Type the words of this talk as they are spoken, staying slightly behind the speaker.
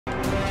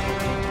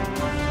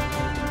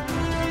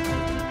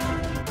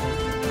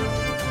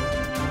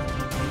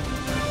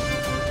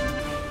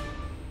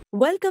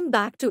Welcome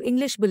back to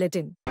English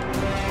Bulletin.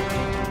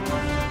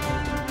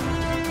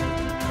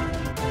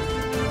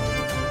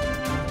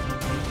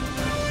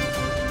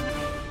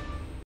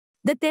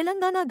 The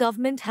Telangana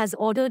government has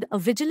ordered a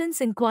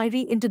vigilance inquiry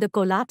into the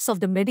collapse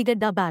of the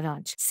Medigadda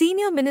barrage.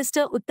 Senior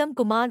Minister Uttam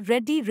Kumar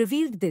Reddy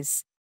revealed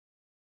this.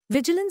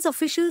 Vigilance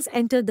officials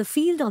entered the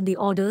field on the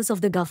orders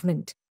of the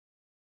government.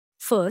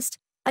 First,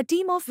 a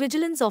team of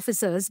vigilance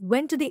officers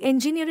went to the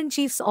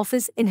Engineer-in-Chief's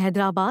office in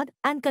Hyderabad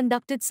and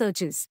conducted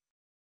searches.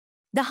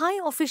 The high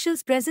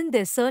officials present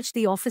there searched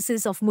the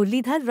offices of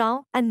Muralidhar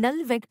Rao and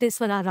Nal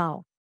Venkateswara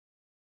Rao.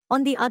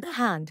 On the other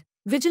hand,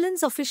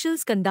 vigilance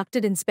officials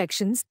conducted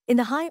inspections in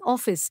the high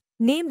office,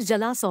 named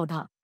Jala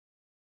Sodha.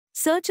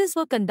 Searches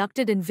were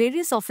conducted in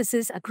various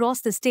offices across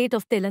the state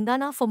of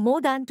Telangana for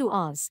more than 2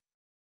 hours.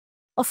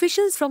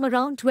 Officials from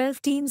around 12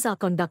 teams are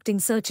conducting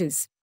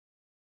searches.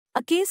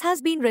 A case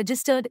has been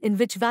registered in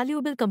which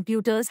valuable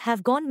computers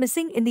have gone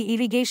missing in the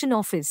irrigation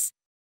office.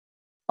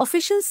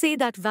 Officials say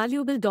that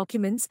valuable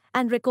documents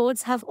and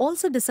records have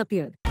also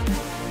disappeared.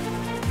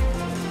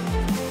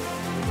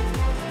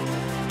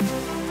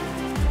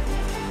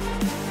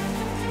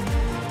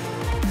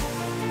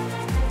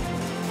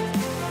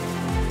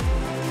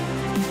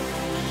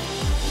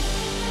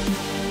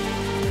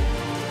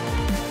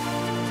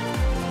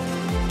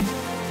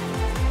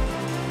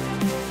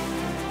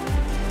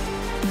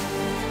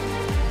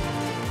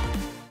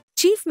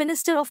 Chief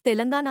Minister of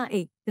Telangana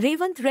A.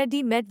 Revant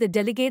Reddy met the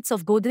delegates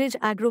of Godrej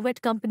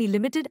Agrovet Company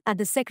Limited at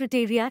the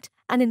Secretariat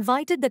and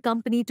invited the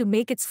company to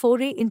make its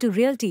foray into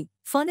realty,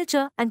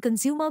 furniture and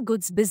consumer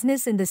goods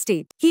business in the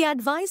state. He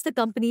advised the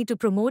company to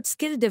promote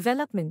skill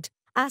development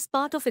as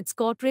part of its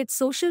corporate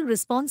social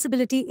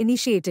responsibility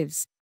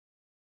initiatives.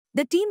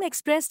 The team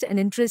expressed an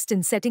interest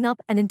in setting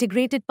up an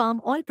integrated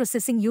palm oil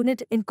processing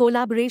unit in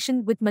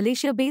collaboration with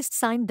Malaysia-based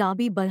Sime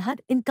Darby Berhad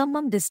in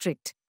Khammam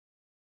district.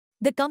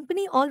 The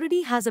company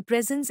already has a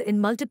presence in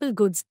multiple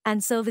goods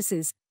and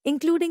services,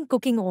 including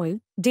cooking oil,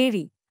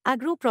 dairy,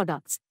 agro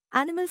products,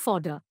 animal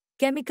fodder,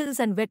 chemicals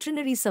and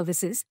veterinary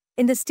services,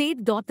 in the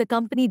state. The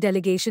company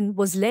delegation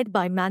was led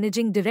by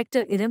Managing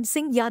Director Iram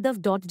Singh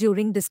Yadav.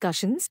 During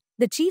discussions,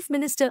 the Chief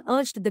Minister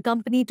urged the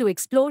company to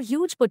explore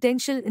huge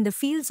potential in the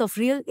fields of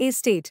real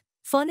estate,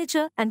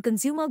 furniture and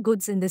consumer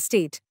goods in the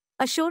state,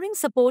 assuring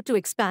support to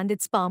expand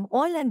its palm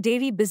oil and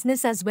dairy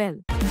business as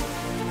well.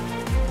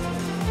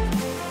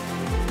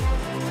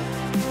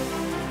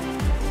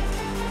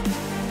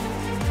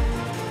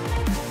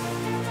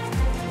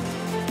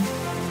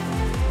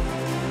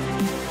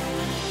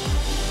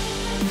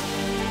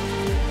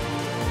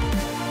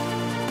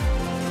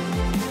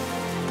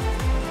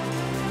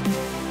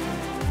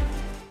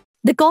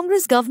 The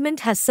Congress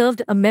government has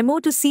served a memo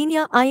to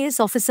senior IAS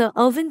officer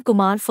Arvind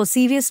Kumar for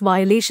serious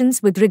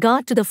violations with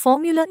regard to the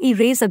Formula E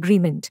race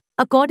agreement.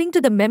 According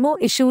to the memo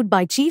issued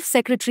by Chief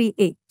Secretary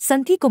A.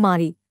 Santhi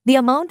Kumari, the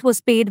amount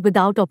was paid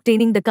without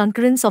obtaining the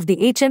concurrence of the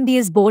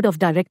HMDA's Board of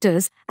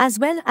Directors, as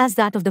well as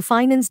that of the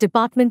Finance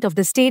Department of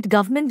the state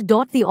government.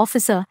 The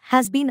officer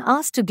has been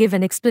asked to give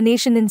an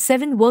explanation in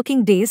 7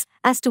 working days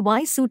as to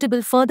why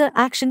suitable further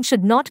action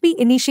should not be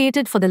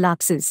initiated for the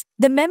lapses.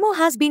 The memo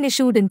has been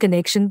issued in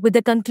connection with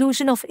the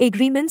conclusion of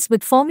agreements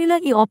with Formula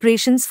E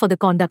operations for the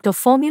conduct of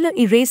Formula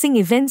E racing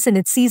events in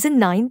its Season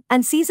 9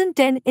 and Season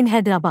 10 in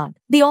Hyderabad.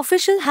 The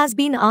official has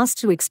been asked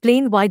to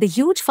explain why the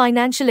huge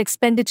financial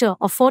expenditure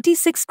of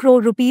 46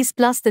 crore rupees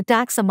plus the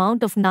tax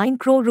amount of 9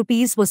 crore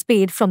rupees was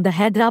paid from the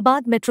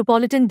Hyderabad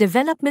Metropolitan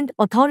Development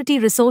Authority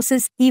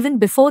resources even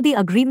before the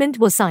agreement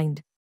was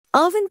signed.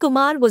 Arvind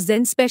Kumar was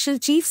then Special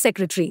Chief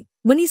Secretary,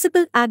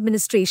 Municipal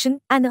Administration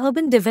and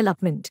Urban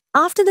Development.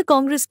 After the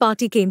Congress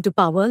party came to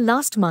power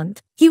last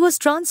month, he was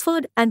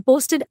transferred and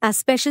posted as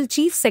Special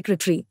Chief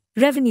Secretary,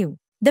 Revenue.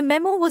 The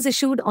memo was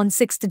issued on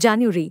 6th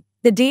January,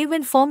 the day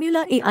when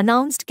Formula E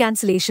announced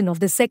cancellation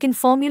of the second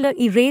Formula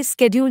E race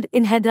scheduled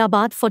in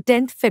Hyderabad for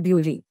 10th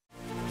February.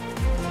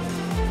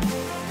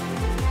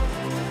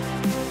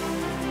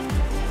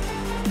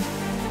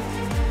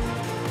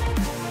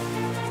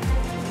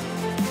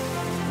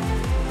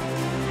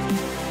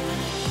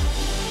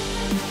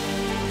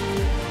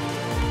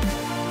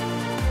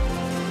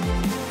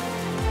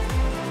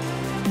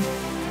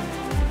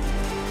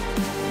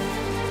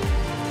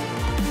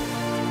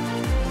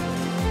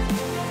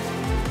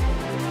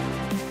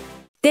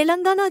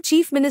 Telangana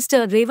Chief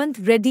Minister Revant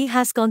Reddy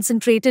has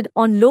concentrated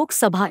on Lok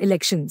Sabha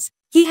elections.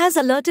 He has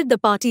alerted the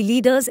party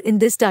leaders in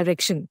this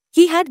direction.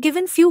 He had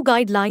given few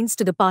guidelines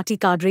to the party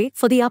cadre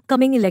for the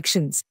upcoming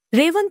elections.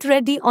 Revant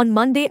Reddy on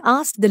Monday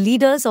asked the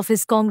leaders of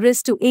his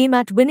Congress to aim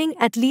at winning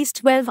at least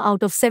 12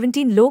 out of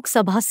 17 Lok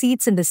Sabha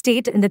seats in the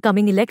state in the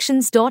coming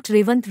elections.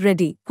 Revant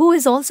Reddy, who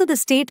is also the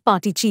state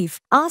party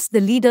chief, asked the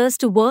leaders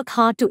to work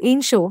hard to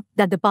ensure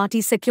that the party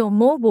secure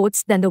more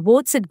votes than the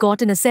votes it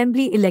got in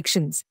assembly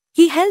elections.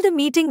 He held a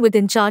meeting with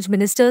in-charge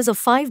ministers of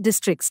 5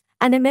 districts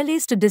and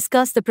MLAs to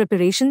discuss the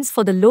preparations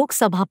for the Lok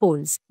Sabha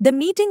polls. The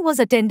meeting was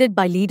attended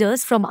by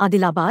leaders from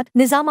Adilabad,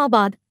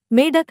 Nizamabad,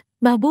 Medak,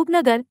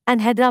 Mahbubnagar,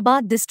 and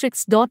Hyderabad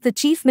districts. The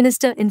Chief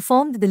Minister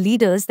informed the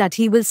leaders that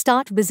he will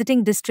start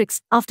visiting districts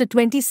after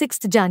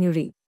 26th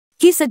January.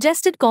 He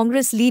suggested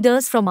Congress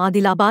leaders from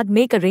Adilabad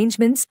make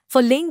arrangements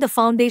for laying the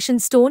foundation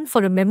stone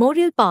for a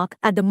memorial park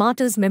at the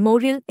Martyrs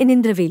Memorial in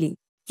Indraveli.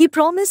 He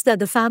promised that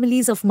the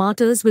families of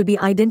martyrs will be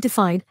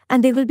identified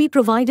and they will be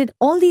provided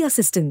all the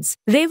assistance.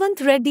 Revant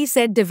Reddy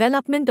said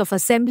development of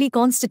assembly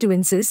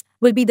constituencies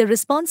will be the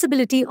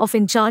responsibility of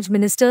in-charge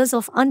ministers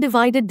of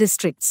undivided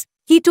districts.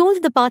 He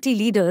told the party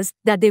leaders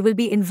that they will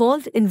be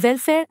involved in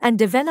welfare and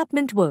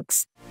development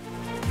works.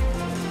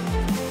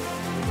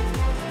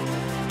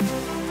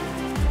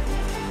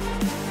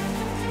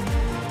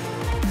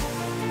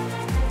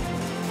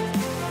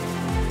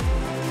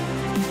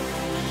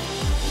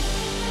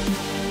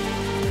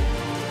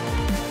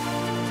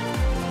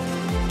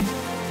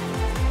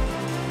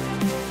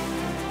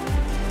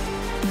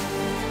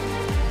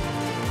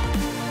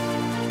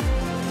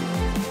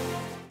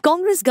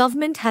 Congress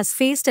government has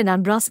faced an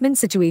embarrassment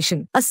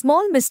situation. A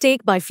small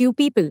mistake by few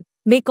people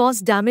may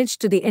cause damage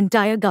to the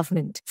entire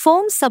government.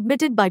 Forms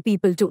submitted by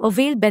people to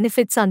avail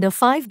benefits under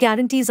 5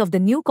 guarantees of the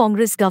new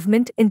Congress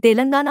government in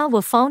Telangana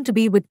were found to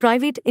be with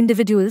private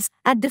individuals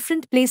at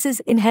different places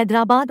in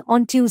Hyderabad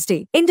on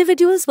Tuesday.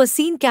 Individuals were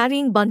seen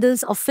carrying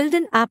bundles of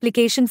filled-in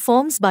application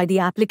forms by the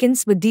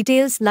applicants with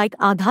details like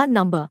Aadhaar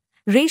number,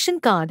 ration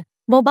card,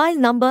 mobile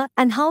number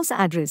and house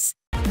address.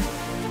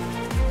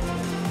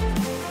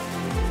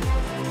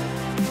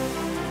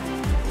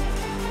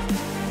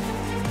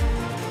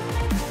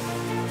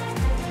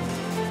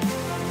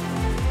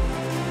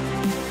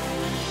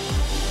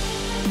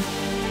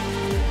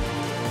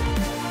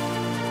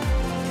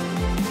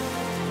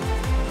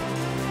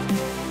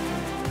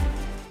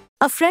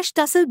 A fresh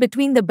tussle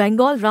between the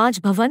Bengal Raj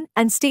Bhavan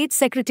and State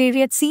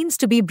Secretariat seems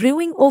to be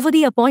brewing over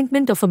the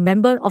appointment of a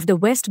member of the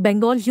West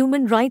Bengal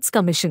Human Rights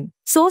Commission.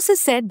 Sources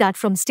said that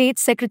from State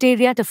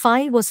Secretariat a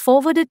file was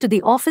forwarded to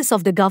the office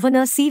of the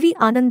Governor C.V.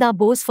 Ananda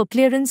Bose for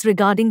clearance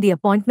regarding the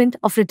appointment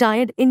of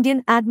retired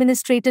Indian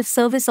Administrative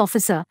Service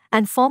Officer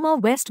and former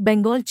West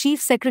Bengal Chief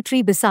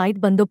Secretary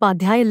Beside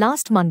Bandopadhyay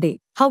last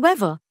Monday.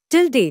 However,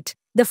 till date,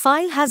 the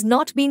file has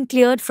not been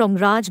cleared from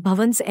Raj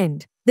Bhavan's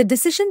end. The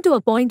decision to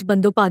appoint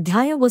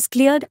Bandopadhyay was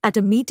cleared at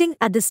a meeting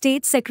at the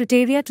State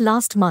Secretariat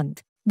last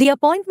month. The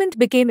appointment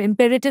became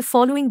imperative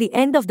following the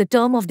end of the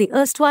term of the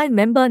erstwhile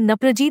member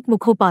Naprajit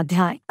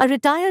Mukhopadhyay, a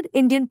retired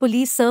Indian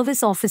Police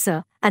Service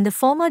officer and the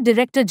former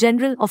Director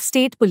General of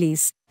State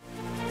Police.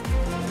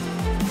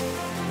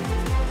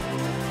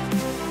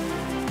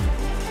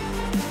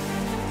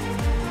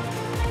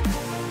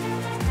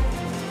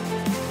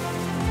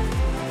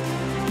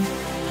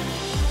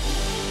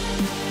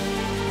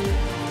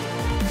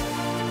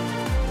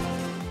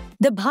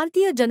 The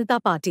Bharatiya Janata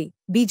Party,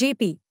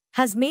 BJP,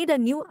 has made a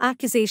new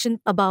accusation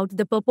about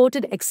the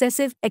purported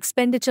excessive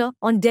expenditure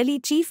on Delhi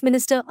Chief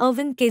Minister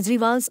Arvind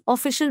Kejriwal's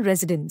official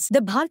residence. The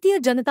Bharatiya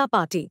Janata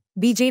Party,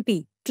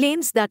 BJP,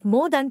 claims that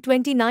more than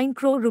 29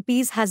 crore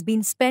rupees has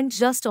been spent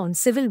just on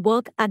civil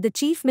work at the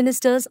Chief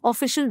Minister's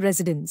official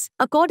residence.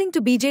 According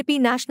to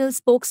BJP national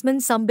spokesman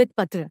Sambit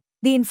Patra,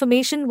 the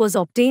information was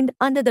obtained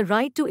under the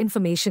Right to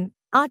Information,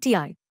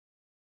 RTI.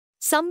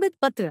 Sambit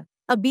Patra,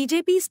 a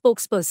BJP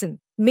spokesperson,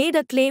 made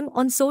a claim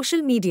on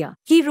social media.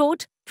 He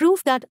wrote,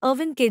 "Proof that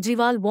Arvind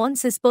Kejriwal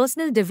wants his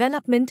personal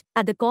development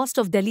at the cost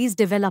of Delhi's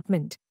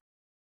development."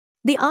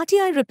 The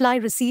RTI reply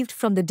received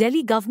from the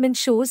Delhi government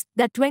shows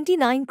that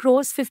 29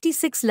 crores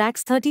 56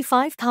 lakhs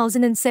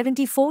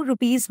 35,074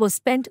 rupees was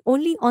spent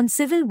only on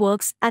civil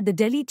works at the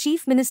Delhi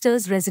Chief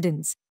Minister's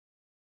residence.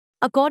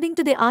 According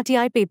to the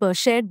RTI paper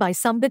shared by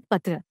Sambit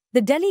Patra,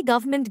 the Delhi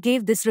government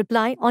gave this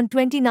reply on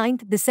 29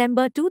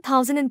 December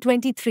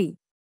 2023.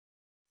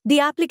 The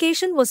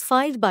application was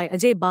filed by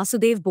Ajay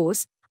Basudev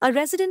Bose, a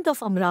resident of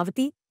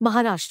Amravati,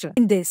 Maharashtra.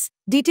 In this,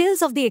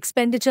 details of the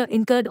expenditure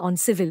incurred on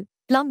civil,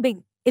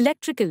 plumbing,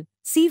 electrical,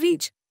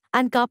 sewage,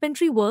 and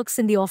carpentry works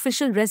in the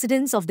official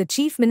residence of the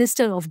Chief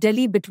Minister of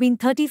Delhi between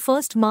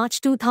 31st March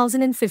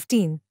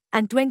 2015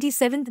 and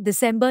 27th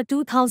December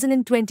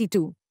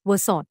 2022 were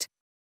sought.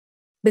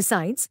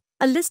 Besides,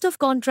 a list of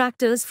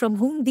contractors from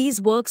whom these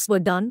works were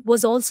done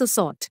was also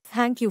sought.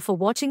 Thank you for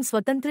watching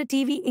Swatantra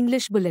TV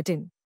English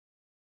Bulletin.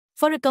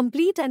 For a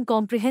complete and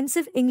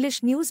comprehensive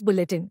English news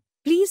bulletin,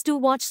 please do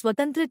watch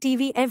Swatantra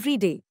TV every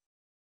day.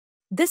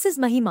 This is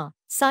Mahima,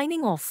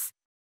 signing off.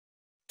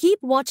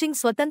 Keep watching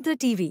Swatantra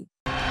TV.